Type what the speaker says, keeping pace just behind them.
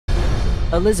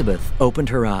Elizabeth opened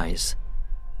her eyes.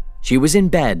 She was in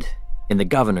bed in the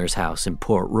governor's house in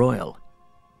Port Royal.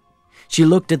 She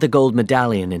looked at the gold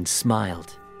medallion and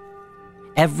smiled.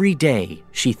 Every day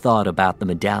she thought about the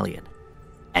medallion,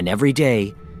 and every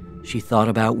day she thought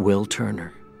about Will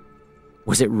Turner.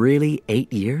 Was it really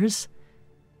 8 years?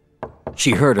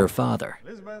 She heard her father.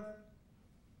 Elizabeth?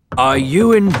 Are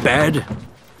you in bed?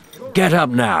 Get up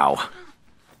now.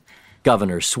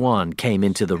 Governor Swan came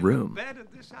into the room. Bed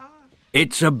at this hour?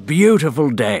 It's a beautiful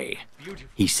day,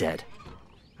 he said.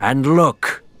 And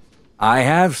look, I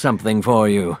have something for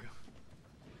you.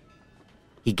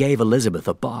 He gave Elizabeth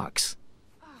a box.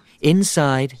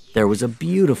 Inside, there was a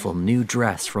beautiful new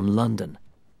dress from London.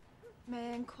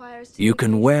 You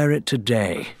can wear it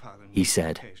today, he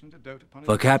said,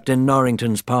 for Captain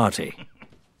Norrington's party.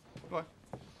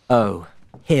 Oh,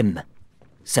 him,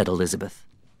 said Elizabeth.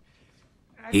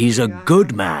 He's a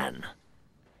good man.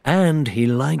 And he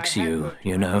likes you,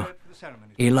 you know.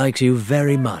 He likes you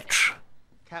very much.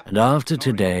 And after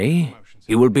today,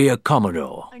 he will be a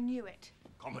Commodore. I knew it.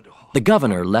 The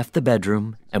governor left the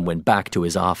bedroom and went back to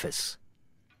his office.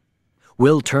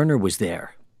 Will Turner was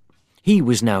there. He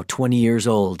was now 20 years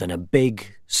old and a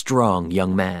big, strong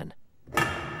young man.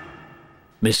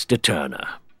 Mr. Turner,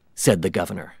 said the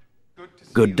governor.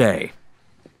 Good day.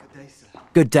 Good day, sir.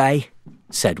 Good day,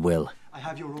 said Will. I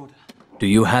have your order. Do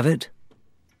you have it?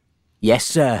 Yes,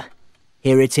 sir.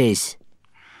 Here it is.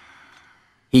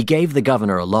 He gave the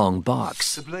governor a long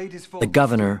box. The blade is full. The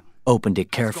governor opened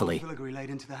it carefully. Filigree laid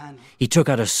into the handle. He took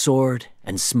out a sword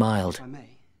and smiled. If I may.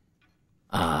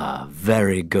 Ah,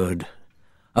 very good.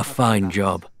 A fine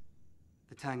job.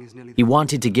 The tang is nearly. He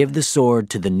wanted to give the sword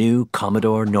to the new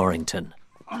Commodore Norrington.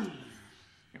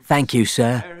 Thank you,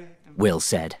 sir, Will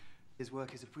said. His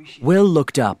work is appreciated. Will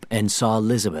looked up and saw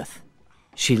Elizabeth.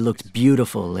 She looked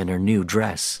beautiful in her new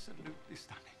dress.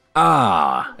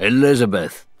 Ah,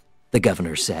 Elizabeth, the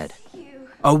governor said. You.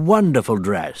 A wonderful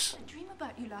dress. I dreamed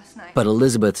about you last night. But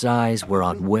Elizabeth's eyes were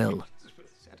on Will.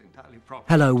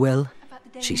 Hello, Will, About the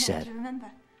day she we met, said. do you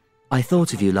remember? I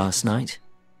thought of you last night.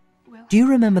 Will, Do you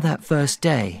remember that first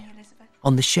day Elizabeth.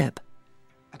 on the ship?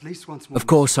 At least once more. Of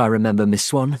course I remember, Miss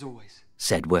Swan, As always.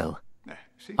 said Will.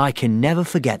 I can never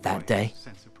forget that day.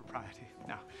 Sense of propriety.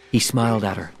 Now, He smiled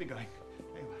at her. be going.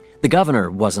 The governor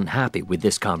wasn't happy with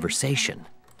this conversation.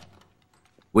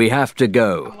 We have to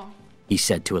go, he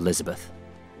said to Elizabeth.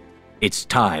 It's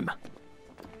time.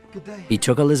 Good day. He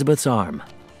took Elizabeth's arm.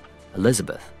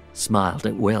 Elizabeth smiled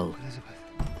at Will.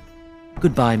 Elizabeth.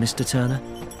 Goodbye, Mr. Turner,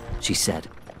 she said.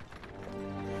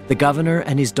 The governor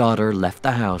and his daughter left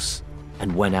the house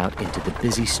and went out into the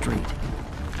busy street.